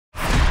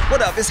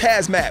What up? It's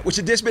HazMatt with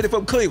your Dish Minute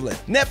from Cleveland.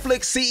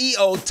 Netflix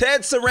CEO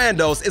Ted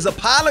Sarandos is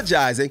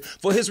apologizing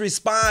for his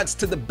response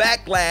to the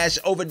backlash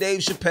over Dave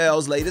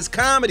Chappelle's latest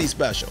comedy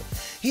special.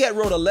 He had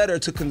wrote a letter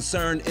to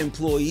concerned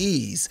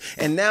employees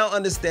and now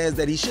understands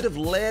that he should have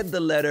led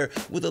the letter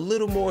with a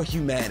little more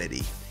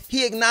humanity.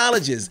 He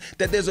acknowledges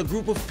that there's a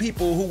group of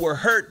people who were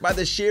hurt by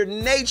the sheer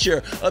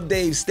nature of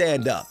Dave's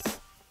stand-up.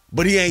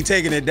 But he ain't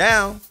taking it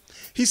down.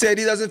 He said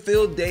he doesn't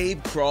feel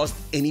Dave crossed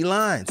any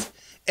lines.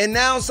 And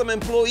now some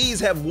employees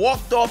have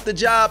walked off the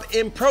job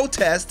in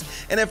protest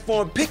and have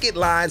formed picket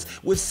lines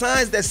with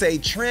signs that say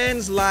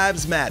trans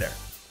lives matter.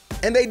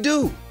 And they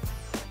do.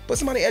 But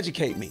somebody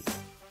educate me.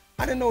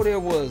 I didn't know there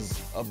was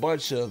a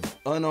bunch of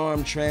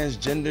unarmed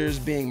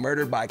transgenders being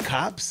murdered by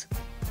cops.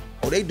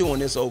 Oh, they doing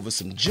this over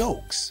some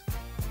jokes.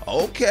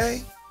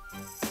 Okay.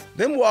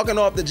 Them walking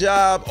off the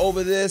job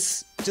over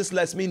this just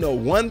lets me know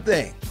one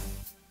thing.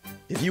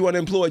 If you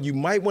unemployed, you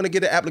might want to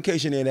get an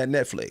application in at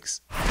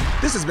Netflix.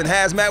 This has been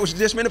HazMatt with your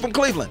Dish Minute from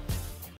Cleveland.